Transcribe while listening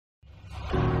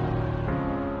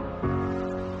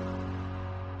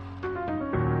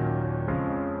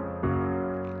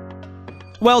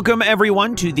Welcome,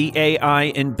 everyone, to the AI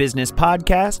in Business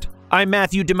podcast. I'm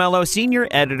Matthew DeMello, Senior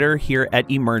Editor here at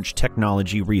Emerj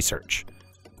Technology Research.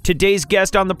 Today's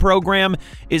guest on the program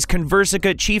is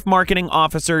Conversica Chief Marketing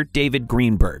Officer David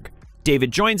Greenberg.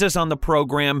 David joins us on the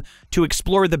program to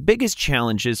explore the biggest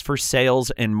challenges for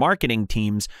sales and marketing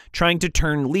teams trying to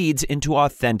turn leads into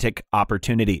authentic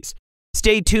opportunities.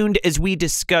 Stay tuned as we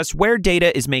discuss where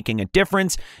data is making a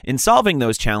difference in solving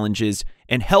those challenges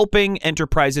and helping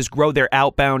enterprises grow their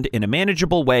outbound in a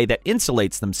manageable way that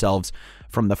insulates themselves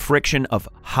from the friction of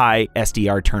high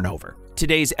SDR turnover.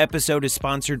 Today's episode is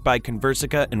sponsored by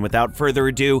Conversica, and without further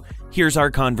ado, here's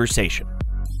our conversation.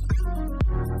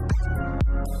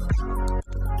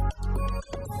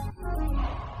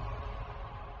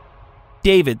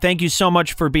 David, thank you so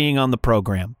much for being on the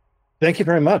program. Thank you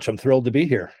very much. I'm thrilled to be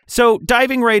here. So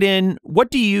diving right in, what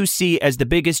do you see as the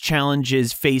biggest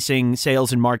challenges facing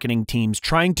sales and marketing teams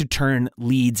trying to turn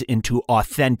leads into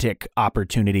authentic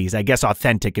opportunities? I guess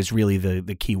authentic is really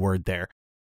the key word there.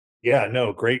 Yeah,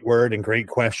 no, great word and great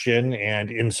question.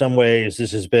 And in some ways,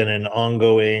 this has been an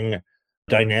ongoing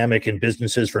dynamic in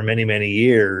businesses for many, many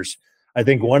years. I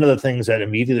think one of the things that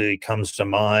immediately comes to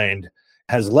mind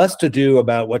has less to do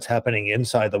about what's happening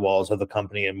inside the walls of the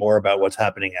company and more about what's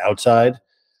happening outside.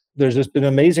 There's this been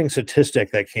amazing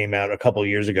statistic that came out a couple of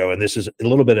years ago, and this is a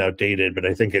little bit outdated, but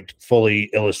I think it fully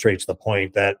illustrates the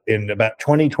point that in about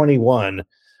 2021,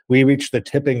 we reached the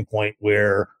tipping point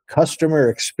where customer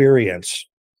experience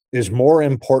is more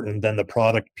important than the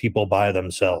product people buy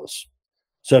themselves.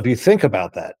 So if you think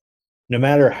about that, no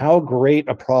matter how great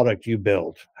a product you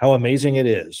build, how amazing it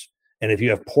is, and if you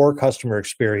have poor customer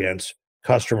experience,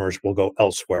 customers will go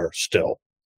elsewhere still.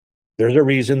 There's a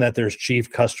reason that there's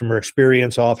chief customer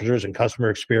experience officers, and customer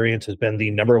experience has been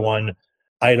the number one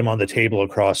item on the table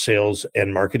across sales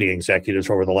and marketing executives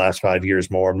over the last 5 years,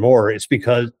 more and more. It's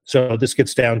because, so this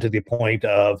gets down to the point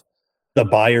of the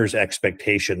buyer's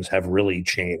expectations have really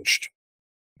changed.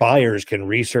 Buyers can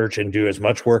research and do as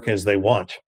much work as they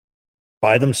want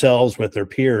by themselves with their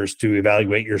peers to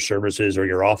evaluate your services or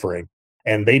your offering,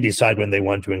 and they decide when they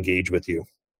want to engage with you.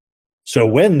 So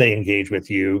when they engage with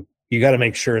you, you got to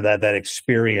make sure that that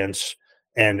experience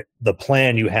and the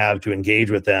plan you have to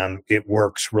engage with them, it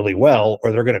works really well,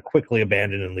 or they're going to quickly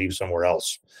abandon and leave somewhere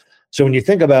else. So when you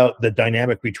think about the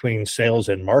dynamic between sales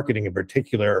and marketing in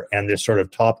particular, and this sort of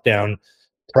top-down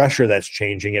pressure that's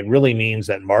changing, it really means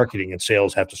that marketing and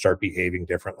sales have to start behaving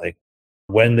differently.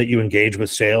 When that you engage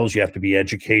with sales, you have to be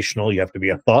educational, you have to be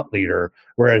a thought leader,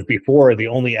 whereas before, the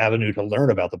only avenue to learn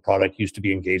about the product used to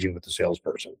be engaging with the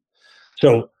salesperson.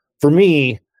 So for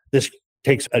me, this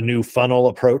takes a new funnel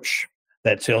approach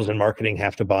that sales and marketing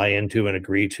have to buy into and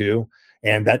agree to.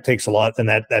 And that takes a lot, and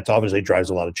that obviously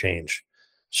drives a lot of change.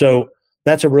 So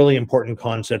that's a really important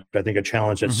concept. I think a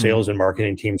challenge that sales and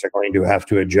marketing teams are going to have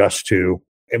to adjust to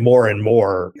and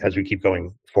more as we keep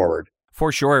going forward.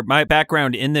 For sure. My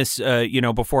background in this,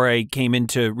 before I came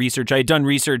into research, I had done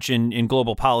research in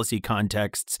global policy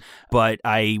contexts, but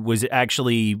I was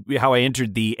actually, how I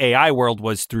entered the AI world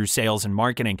was through sales and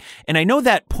marketing. And I know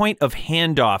that point of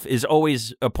handoff is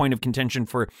always a point of contention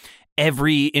for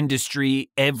every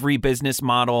industry, every business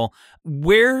model.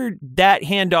 Where that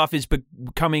handoff is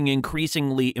becoming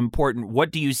increasingly important,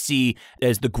 what do you see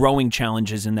as the growing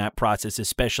challenges in that process,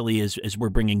 especially as we're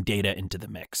bringing data into the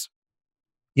mix?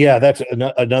 Yeah, that's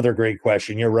another great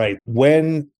question. You're right.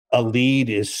 When a lead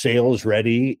is sales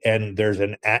ready and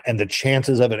and the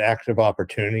chances of an active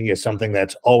opportunity is something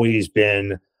that's always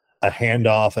been a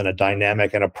handoff and a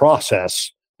dynamic and a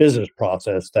business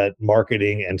process that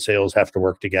marketing and sales have to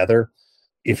work together.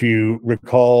 If you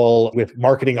recall, with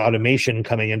marketing automation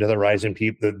coming into the rise in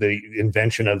the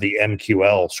invention of the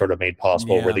MQL sort of made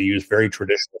possible, where they use very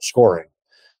traditional scoring.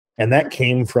 And that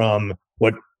came from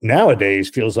what nowadays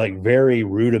feels like very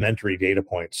rudimentary data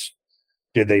points.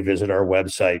 Did they visit our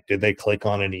website? Did they click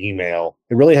on an email?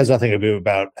 It really has nothing to do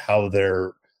about how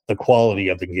the quality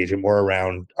of the engagement, more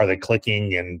around are they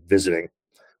clicking and visiting,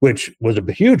 which was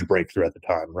a huge breakthrough at the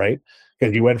time, right?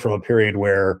 Because you went from a period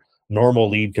where normal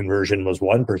lead conversion was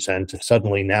 1% to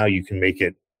suddenly now you can make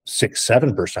it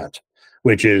 6-7%,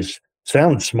 which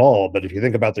sounds small, but if you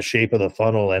think about the shape of the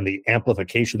funnel and the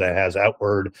amplification that has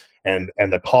outward and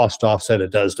the cost offset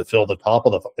it does to fill the top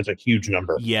of it's a huge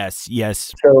number. Yes.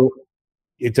 So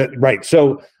it's right.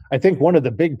 So I think one of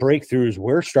the big breakthroughs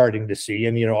we're starting to see,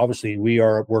 and obviously we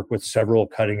work with several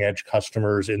cutting edge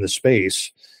customers in the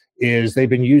space, is they've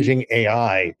been using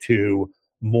AI to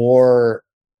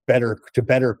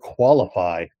better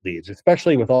qualify leads,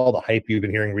 especially with all the hype you've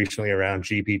been hearing recently around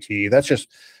GPT.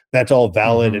 That's all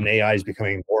valid, and AI is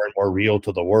becoming more and more real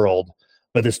to the world.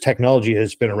 But this technology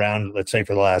has been around, let's say,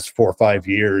 for the last 4 or 5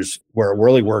 years, where it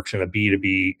really works in a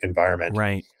B2B environment.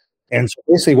 Right. And so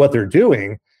basically what they're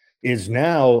doing is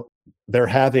now they're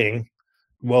having,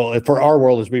 well, for our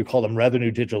world, as we call them,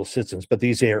 revenue digital assistants, but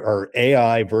these are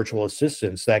AI virtual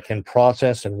assistants that can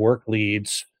process and work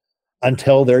leads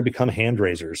until they become hand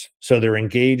raisers. So they're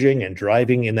engaging and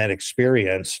driving in that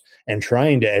experience and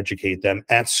trying to educate them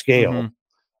at scale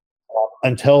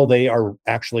until they are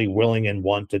actually willing and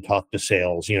want to talk to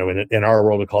sales. In our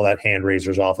world, we call that hand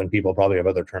raisers. Often people probably have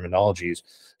other terminologies.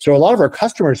 So a lot of our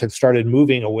customers have started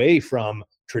moving away from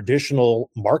traditional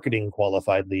marketing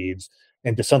qualified leads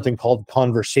into something called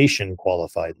conversation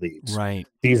qualified leads. Right.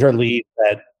 These are leads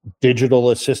that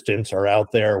digital assistants are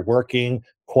out there working,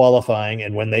 qualifying,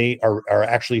 and when they are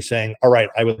actually saying, all right,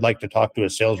 I would like to talk to a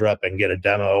sales rep and get a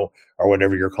demo or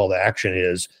whatever your call to action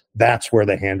is, that's where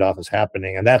the handoff is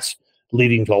happening. And that's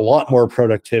leading to a lot more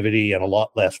productivity and a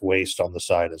lot less waste on the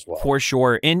side as well. For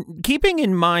sure. And keeping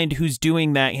in mind who's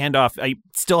doing that handoff, I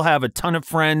still have a ton of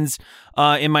friends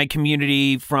in my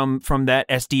community from that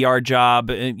SDR job,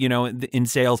 in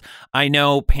sales. I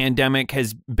know pandemic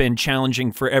has been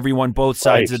challenging for everyone, both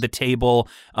sides of the table,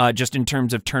 just in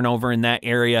terms of turnover in that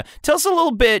area. Tell us a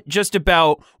little bit just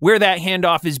about where that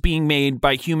handoff is being made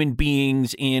by human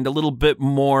beings and a little bit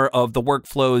more of the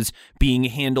workflows being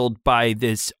handled by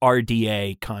this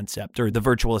RDA concept or the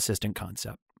virtual assistant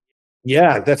concept.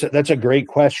 Yeah, that's a great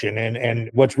question.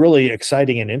 And what's really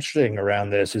exciting and interesting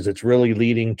around this is it's really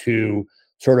leading to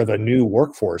sort of a new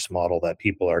workforce model that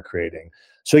people are creating.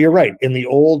 So you're right. In the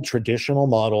old traditional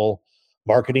model,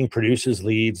 marketing produces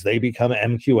leads, they become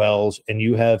MQLs, and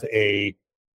you have a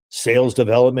sales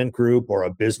development group or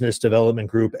a business development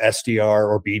group, SDR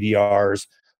or BDRs,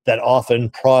 that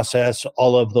often process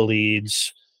all of the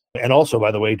leads. And also, by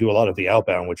the way, do a lot of the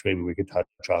outbound, which maybe we could touch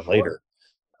on later.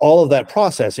 All of that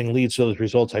processing leads to those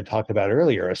results I talked about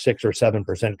earlier, a 6 or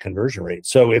 7% conversion rate.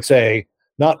 So it's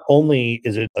not only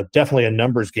is it definitely a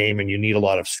numbers game and you need a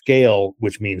lot of scale,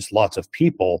 which means lots of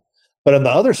people, but on the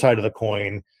other side of the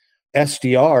coin,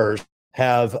 SDRs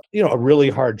have a really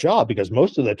hard job because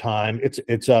most of the time it's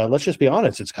let's just be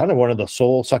honest, it's kind of one of the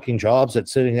soul sucking jobs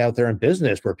that's sitting out there in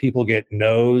business where people get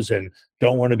no's and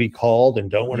don't want to be called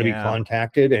and don't want to be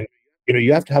contacted. And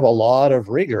you have to have a lot of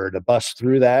rigor to bust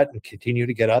through that and continue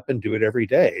to get up and do it every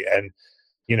day. And,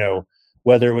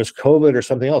 whether it was COVID or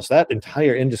something else, that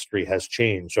entire industry has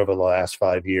changed over the last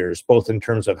 5 years, both in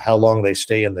terms of how long they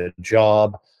stay in the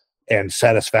job and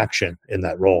satisfaction in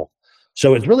that role.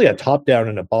 So it's really a top-down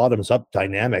and a bottoms-up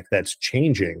dynamic that's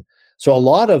changing. So a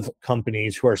lot of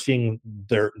companies who are seeing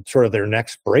their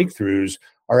next breakthroughs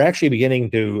are actually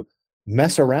beginning to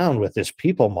mess around with this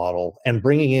people model and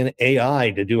bringing in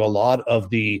AI to do a lot of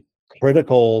the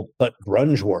critical but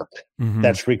grunge work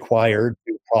that's required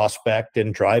to prospect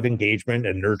and drive engagement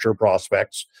and nurture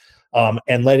prospects,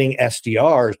 and letting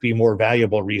SDRs be more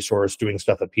valuable resource doing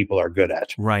stuff that people are good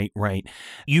at. Right.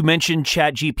 You mentioned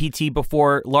ChatGPT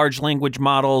before. Large language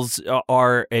models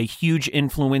are a huge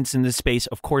influence in this space.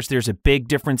 Of course, there's a big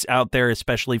difference out there,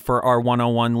 especially for our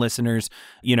 101 listeners,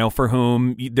 for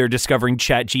whom they're discovering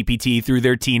ChatGPT through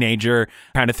their teenager,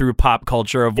 kind of through pop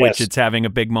culture, of which it's having a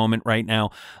big moment right now.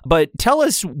 But tell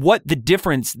us what the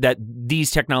difference that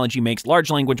these technology makes, large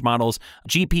language models,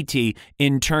 GPT,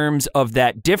 in terms of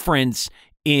that difference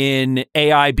in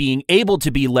AI being able to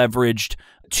be leveraged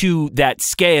to that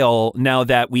scale now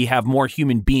that we have more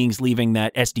human beings leaving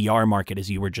that SDR market, as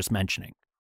you were just mentioning.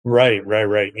 Right.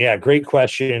 Yeah, great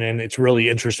question. And it's really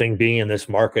interesting being in this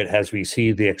market as we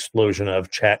see the explosion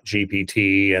of Chat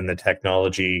GPT and the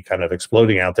technology kind of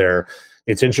exploding out there.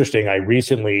 It's interesting. I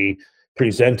recently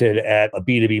presented at a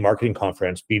B2B marketing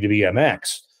conference, B2B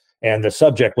and the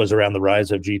subject was around the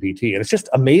rise of GPT. And it's just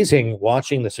amazing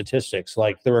watching the statistics.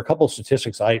 Like there were a couple of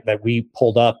statistics that we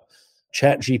pulled up.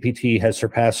 Chat GPT has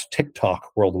surpassed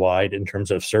TikTok worldwide in terms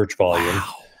of search volume.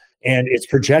 Wow. And it's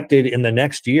projected in the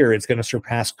next year, it's going to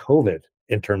surpass COVID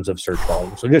in terms of search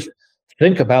volume. So just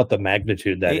think about the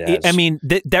magnitude that is. I mean,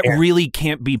 that really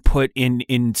can't be put in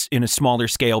a smaller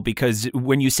scale, because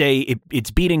when you say it's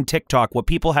beating TikTok, what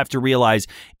people have to realize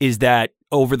is that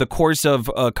over the course of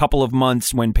a couple of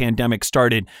months when pandemic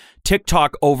started,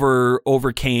 TikTok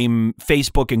overcame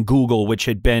Facebook and Google, which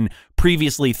had been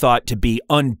previously thought to be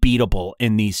unbeatable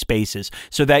in these spaces.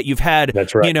 So that you've had,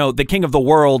 the king of the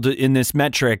world in this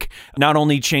metric not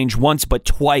only change once, but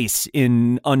twice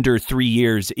in under 3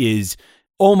 years is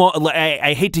almost,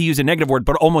 I hate to use a negative word,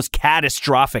 but almost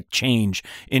catastrophic change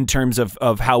in terms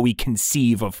of how we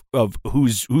conceive of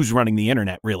who's running the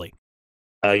internet, really.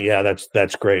 Yeah,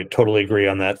 that's great. Totally agree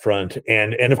on that front.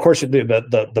 And of course,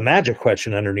 the magic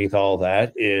question underneath all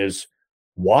that is,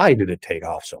 why did it take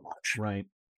off so much? Right.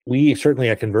 We certainly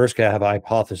at Conversica have a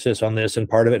hypothesis on this, and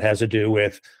part of it has to do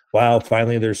with, wow,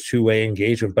 finally there's two-way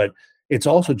engagement, but it's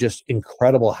also just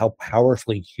incredible how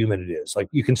powerfully human it is. Like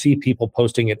you can see people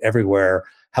posting it everywhere,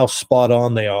 how spot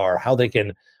on they are, how they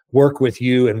can work with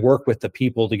you and work with the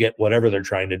people to get whatever they're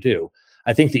trying to do.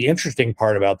 I think the interesting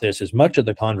part about this is much of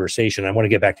the conversation, I want to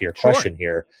get back to your question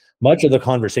here, much of the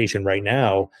conversation right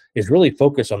now is really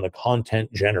focused on the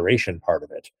content generation part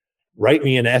of it. Write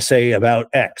me an essay about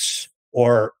X,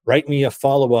 or write me a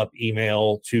follow-up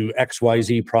email to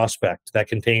XYZ prospect that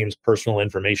contains personal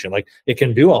information. Like it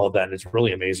can do all of that. And it's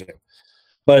really amazing.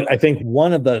 But I think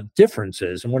one of the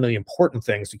differences and one of the important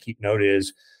things to keep note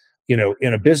is,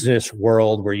 in a business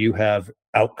world where you have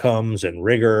outcomes and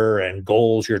rigor and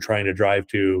goals you're trying to drive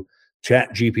to,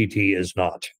 ChatGPT is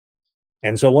not.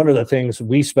 And so one of the things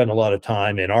we spend a lot of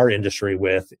time in our industry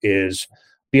with is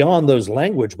beyond those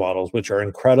language models, which are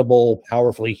incredible,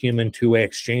 powerfully human two-way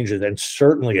exchanges, and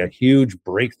certainly a huge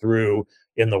breakthrough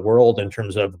in the world in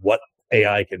terms of what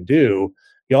AI can do,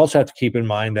 you also have to keep in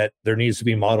mind that there needs to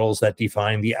be models that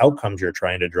define the outcomes you're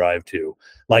trying to drive to.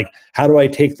 Like, how do I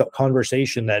take the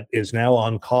conversation that is now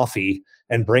on coffee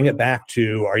and bring it back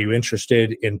to, are you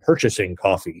interested in purchasing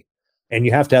coffee? And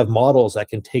you have to have models that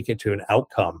can take it to an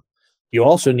outcome. You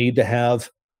also need to have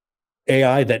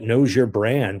AI that knows your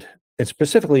brand, and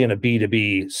specifically in a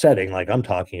B2B setting like I'm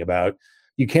talking about.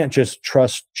 You can't just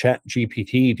trust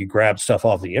ChatGPT to grab stuff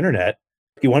off the internet.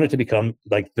 You want it to become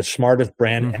like the smartest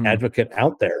brand advocate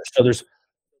out there.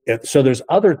 So there's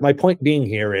other, my point being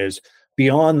here is,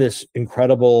 beyond this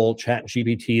incredible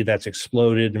ChatGPT that's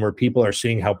exploded and where people are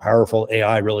seeing how powerful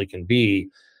AI really can be,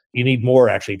 you need more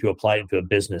actually to apply it to a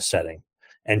business setting.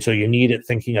 And so you need it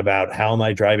thinking about, how am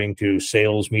I driving to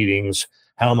sales meetings?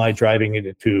 How am I driving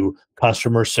it to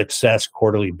customer success,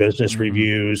 quarterly business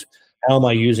reviews? How am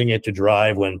I using it to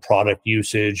drive when product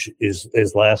usage is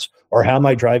less? Or how am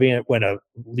I driving it when a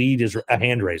lead is a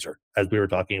hand raiser, as we were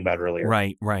talking about earlier?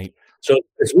 Right. So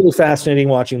it's really fascinating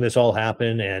watching this all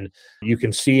happen. And you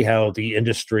can see how the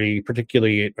industry,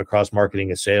 particularly across marketing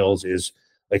and sales, is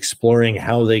exploring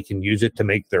how they can use it to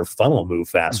make their funnel move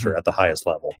faster at the highest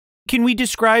level. Can we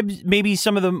describe maybe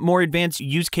some of the more advanced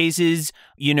use cases,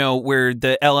 where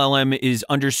the LLM is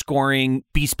underscoring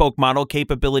bespoke model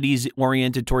capabilities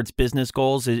oriented towards business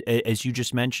goals, as you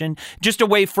just mentioned, just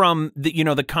away from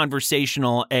the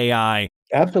conversational AI?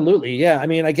 Absolutely. Yeah. I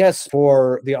mean, I guess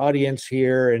for the audience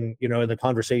here and, in the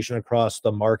conversation across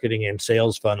the marketing and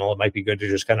sales funnel, it might be good to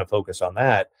just kind of focus on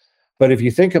that. But if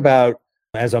you think about,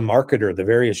 as a marketer, the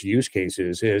various use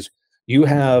cases is, you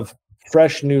have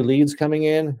fresh new leads coming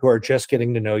in who are just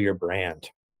getting to know your brand.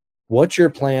 What's your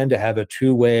plan to have a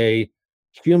two-way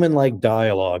human-like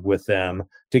dialogue with them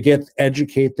to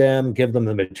educate them, give them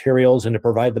the materials, and to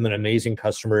provide them an amazing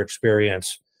customer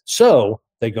experience, so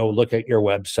they go look at your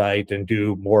website and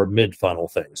do more mid-funnel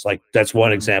things? Like, that's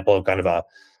one example of kind of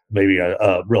maybe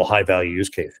a real high-value use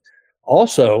case.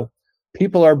 Also,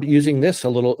 people are using this a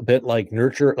little bit like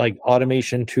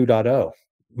automation 2.0,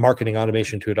 marketing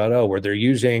automation 2.0, where they're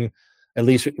using, at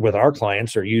least with our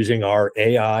clients, are using our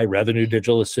AI revenue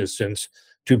digital assistants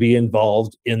to be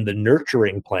involved in the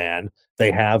nurturing plan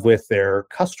they have with their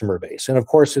customer base. And of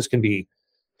course, this can be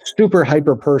super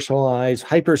hyper personalized,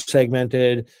 hyper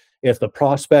segmented. If the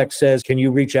prospect says, can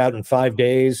you reach out in 5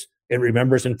 days? It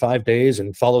remembers in 5 days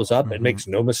and follows up and makes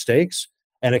no mistakes,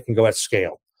 and it can go at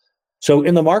scale. So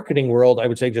in the marketing world, I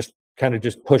would say just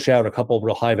push out a couple of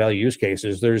real high value use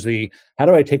cases. There's the, how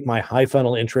do I take my high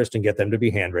funnel interest and get them to be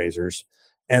hand raisers?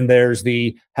 And there's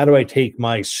the, how do I take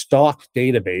my stock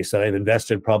database that I've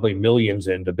invested probably millions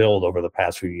in to build over the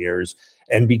past few years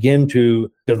and begin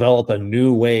to develop a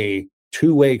new way,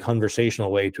 two-way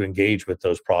conversational way to engage with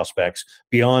those prospects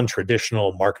beyond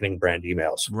traditional marketing brand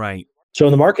emails. Right. So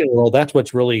in the marketing world, that's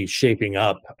what's really shaping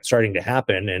up, starting to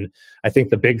happen. And I think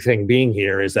the big thing being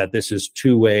here is that this is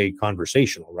two-way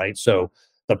conversational, right? So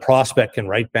the prospect can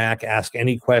write back, ask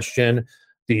any question.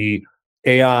 The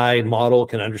AI model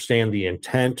can understand the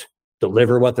intent,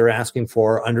 deliver what they're asking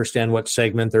for, understand what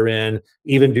segment they're in,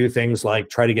 even do things like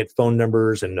try to get phone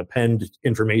numbers and append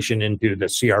information into the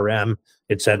CRM,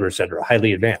 et cetera,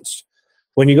 highly advanced.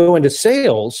 When you go into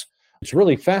sales, it's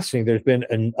really fascinating. There's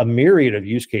been a myriad of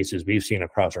use cases we've seen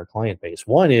across our client base.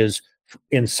 One is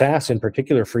in SaaS, in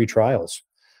particular, free trials.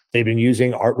 They've been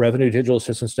using our revenue digital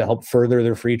assistants to help further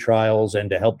their free trials and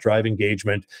to help drive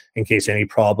engagement in case any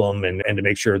problem, and to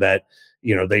make sure that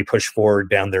they push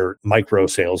forward down their micro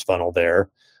sales funnel there.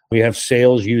 We have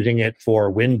sales using it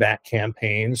for win back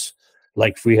campaigns.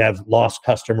 Like if we have lost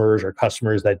customers or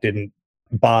customers that didn't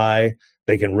buy,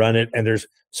 they can run it. And there's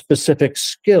specific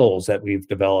skills that we've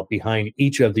developed behind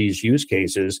each of these use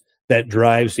cases that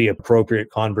drives the appropriate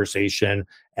conversation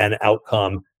and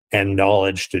outcome and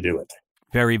knowledge to do it.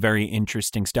 Very, very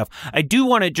interesting stuff. I do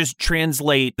want to just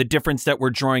translate the difference that we're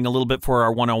drawing a little bit for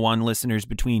our 101 listeners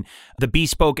between the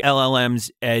bespoke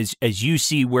LLMs as you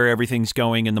see where everything's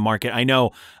going in the market. I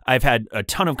know I've had a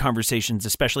ton of conversations,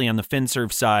 especially on the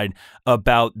FinServ side,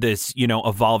 about this,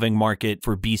 evolving market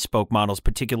for bespoke models,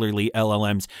 particularly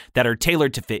LLMs that are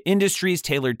tailored to fit industries,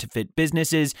 tailored to fit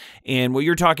businesses. And what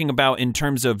you're talking about in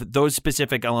terms of those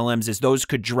specific LLMs is those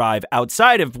could drive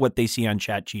outside of what they see on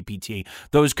ChatGPT.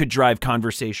 Those could drive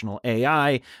conversational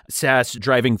AI, SaaS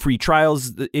driving free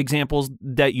trials, the examples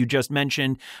that you just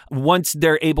mentioned. Once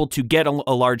they're able to get a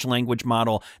large language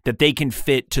model that they can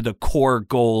fit to the core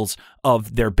goals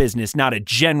of their business, not a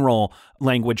general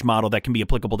language model that can be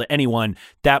applicable to anyone,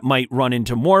 that might run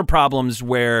into more problems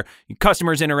where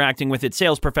customers interacting with it,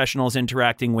 sales professionals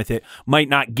interacting with it might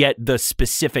not get the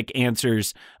specific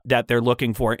answers that they're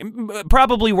looking for.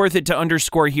 Probably worth it to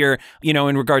underscore here,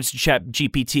 in regards to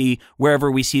ChatGPT,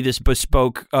 wherever we see this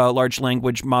bespoke large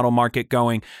language model market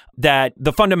going, that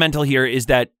the fundamental here is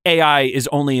that AI is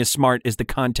only as smart as the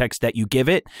context that you give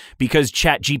it, because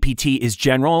ChatGPT is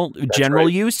general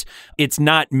right. use. It's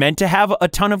not meant to have a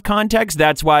ton of context.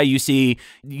 That's why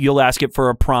you'll ask it for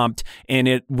a prompt and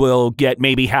it will get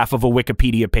maybe half of a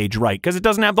Wikipedia page right, because it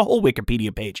doesn't have the whole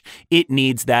Wikipedia page. It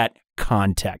needs that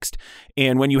context.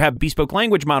 And when you have bespoke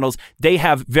language models, they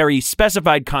have very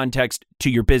specified context to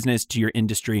your business, to your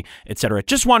industry, et cetera.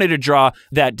 Just wanted to draw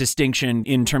that distinction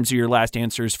in terms of your last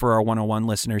answers for our 101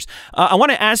 listeners. I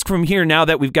want to ask from here, now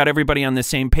that we've got everybody on the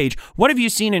same page, what have you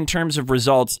seen in terms of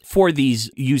results for these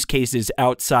use cases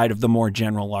outside of the more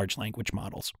general large language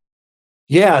models?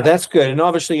 Yeah, that's good. And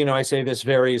obviously, I say this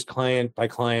varies client by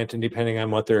client and depending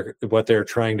on what they're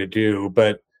trying to do.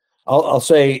 But I'll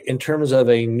say, in terms of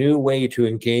a new way to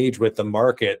engage with the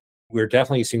market, we're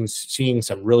definitely seeing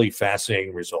some really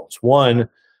fascinating results. One,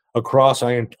 across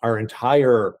our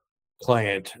entire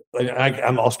client,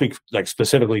 I'll speak like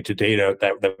specifically to data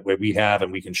that we have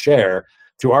and we can share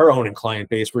to our own client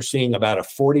base. We're seeing about a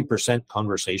 40%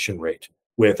 conversation rate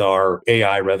with our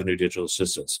AI revenue digital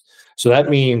assistants. So that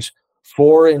means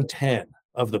 4 in 10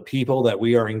 of the people that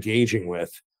we are engaging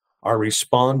with are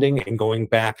responding and going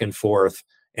back and forth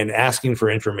and asking for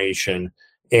information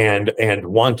and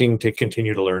wanting to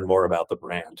continue to learn more about the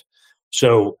brand.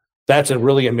 So that's a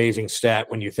really amazing stat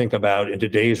when you think about, in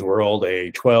today's world, a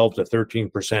 12 to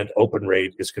 13% open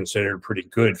rate is considered pretty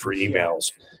good for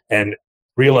emails. And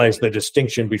realize the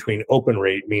distinction between open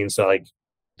rate means that, like,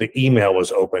 the email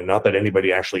was open, not that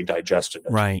anybody actually digested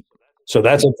it. Right. So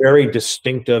that's a very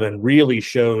distinctive and really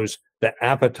shows the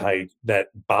appetite that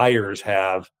buyers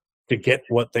have to get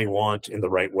what they want in the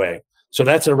right way. So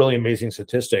that's a really amazing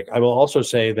statistic. I will also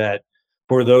say that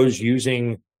for those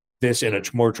using this in a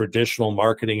more traditional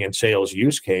marketing and sales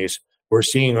use case, we're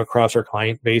seeing across our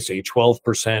client base a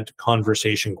 12%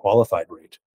 conversation qualified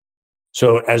rate.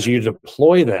 So as you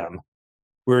deploy them,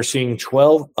 we're seeing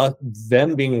 12 of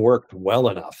them being worked well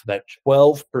enough that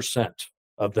 12%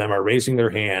 of them are raising their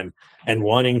hand and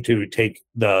wanting to take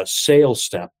the sales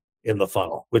step in the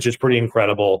funnel, which is pretty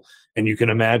incredible. And you can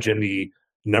imagine the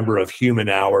number of human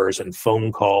hours and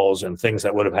phone calls and things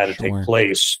that would have had to take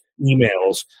place,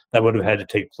 emails that would have had to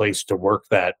take place to work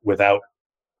that without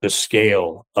the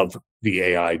scale of the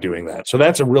AI doing that. So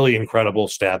that's a really incredible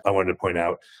stat I wanted to point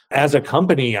out. As a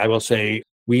company, I will say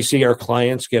we see our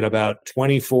clients get about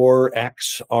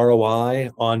 24x ROI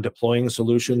on deploying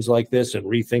solutions like this and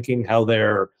rethinking how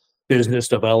their business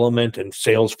development and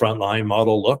sales frontline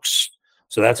model looks.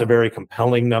 So that's a very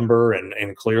compelling number,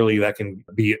 and clearly that can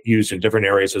be used in different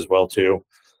areas as well too.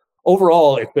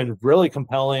 Overall, it's been really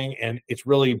compelling, and it's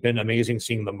really been amazing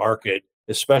seeing the market,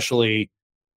 especially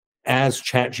as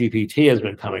ChatGPT has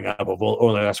been coming up over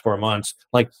the last 4 months.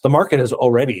 Like, the market has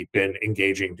already been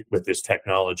engaging with this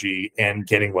technology and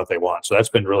getting what they want. So that's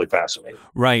been really fascinating.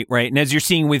 Right. And as you're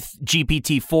seeing with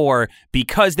GPT-4,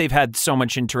 because they've had so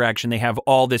much interaction, they have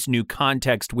all this new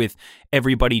context with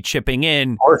everybody chipping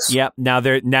in. Of course. Yep. Now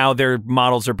their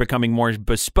models are becoming more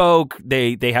bespoke.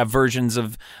 They have versions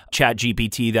of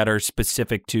ChatGPT that are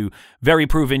specific to very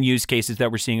proven use cases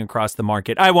that we're seeing across the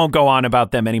market. I won't go on about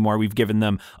them anymore. We've given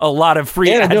them a lot of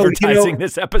free advertising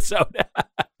this episode.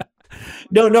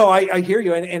 No, I hear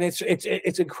you, and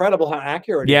it's incredible how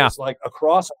accurate it is. Like,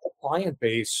 across our client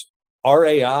base, our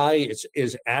AI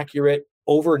is accurate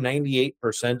over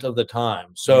 98% of the time.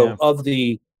 So of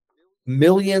the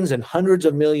millions and hundreds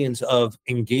of millions of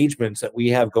engagements that we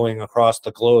have going across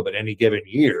the globe at any given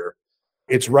year,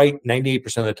 it's right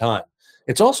 98% of the time.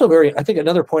 It's also I think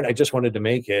another point I just wanted to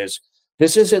make is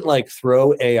this isn't like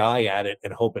throw AI at it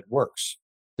and hope it works.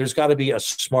 There's got to be a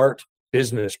smart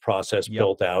business process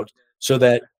built out so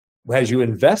that as you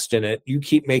invest in it, you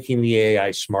keep making the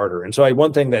AI smarter. And so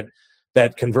one thing that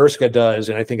Conversica does,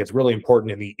 and I think it's really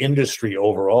important in the industry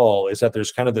overall, is that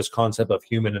there's kind of this concept of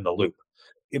human in the loop.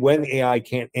 When AI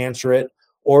can't answer it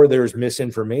or there's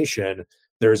misinformation,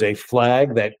 there's a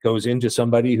flag that goes into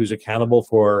somebody who's accountable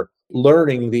for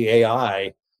learning the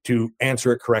AI to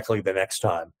answer it correctly the next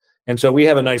time. And so we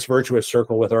have a nice virtuous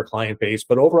circle with our client base,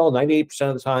 but overall 98%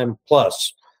 of the time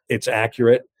plus it's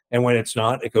accurate. And when it's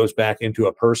not, it goes back into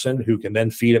a person who can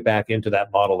then feed it back into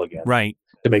that model again. Right.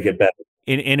 To make it better.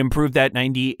 And improve that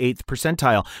 98th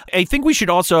percentile. I think we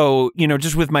should also,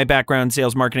 just with my background,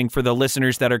 sales marketing, for the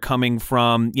listeners that are coming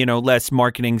from, less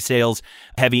marketing, sales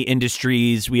heavy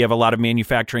industries, we have a lot of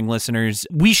manufacturing listeners.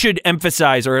 We should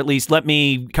emphasize, or at least let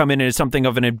me come in as something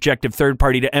of an objective third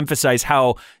party to emphasize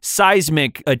how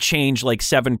seismic a change like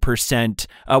 7%.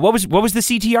 What was the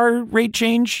CTR rate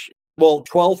change? Well,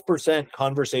 12%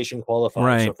 conversation qualified.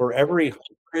 Right. So for every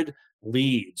 100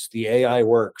 leads, the AI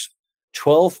works.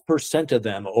 12% of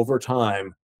them over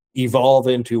time evolve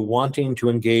into wanting to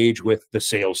engage with the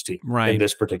sales team in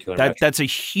this particular metric. That's a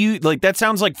huge, that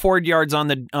sounds like forward yards on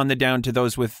the down to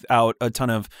those without a ton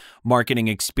of marketing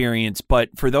experience. But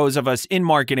for those of us in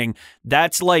marketing,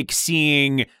 that's like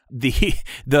seeing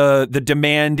the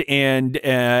demand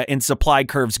and supply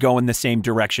curves go in the same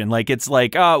direction. Like it's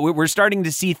like, we're starting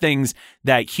to see things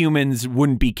that humans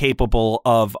wouldn't be capable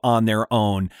of on their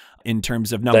own in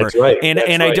terms of number. That's right.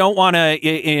 And I don't want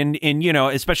to,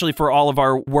 especially for all of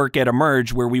our work at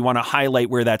Emerj, where we want to highlight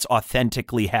where that's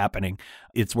authentically happening.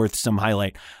 It's worth some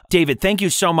highlight. David, thank you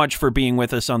so much for being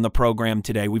with us on the program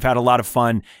today. We've had a lot of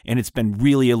fun, and it's been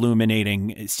really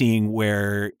illuminating seeing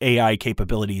where AI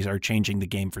capabilities are changing the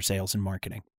game for sales and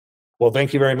marketing. Well,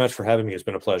 thank you very much for having me. It's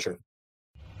been a pleasure.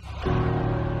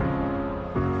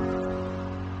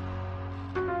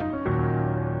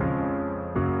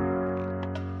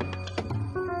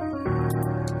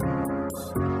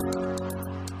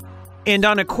 And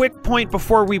on a quick point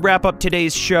before we wrap up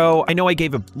today's show, I know I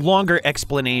gave a longer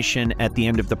explanation at the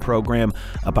end of the program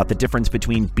about the difference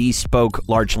between bespoke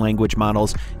large language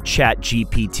models,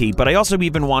 ChatGPT, but I also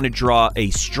even want to draw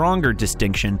a stronger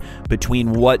distinction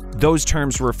between what those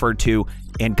terms refer to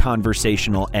and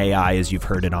conversational AI, as you've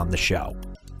heard it on the show.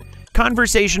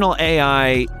 Conversational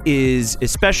AI is,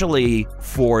 especially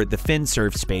for the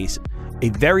FinServ space, a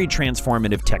very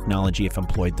transformative technology if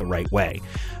employed the right way.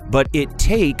 But it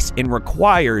takes and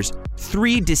requires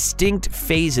 3 distinct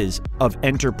phases of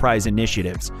enterprise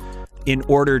initiatives in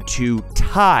order to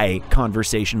tie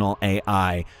conversational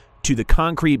AI to the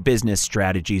concrete business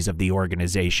strategies of the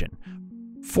organization.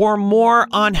 For more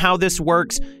on how this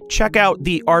works, check out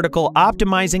the article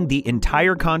Optimizing the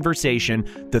Entire Conversation,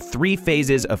 the 3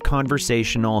 Phases of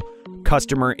Conversational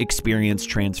Customer Experience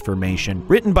Transformation,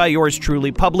 written by yours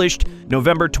truly, published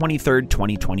November 23rd,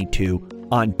 2022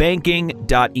 on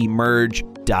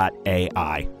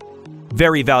banking.emerj.ai.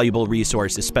 Very valuable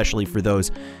resource, especially for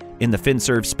those in the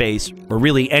FinServ space or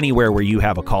really anywhere where you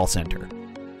have a call center.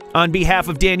 On behalf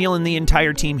of Daniel and the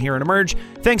entire team here at Emerj,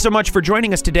 thanks so much for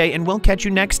joining us today, and we'll catch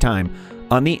you next time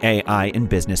on the AI in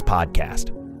Business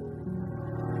podcast.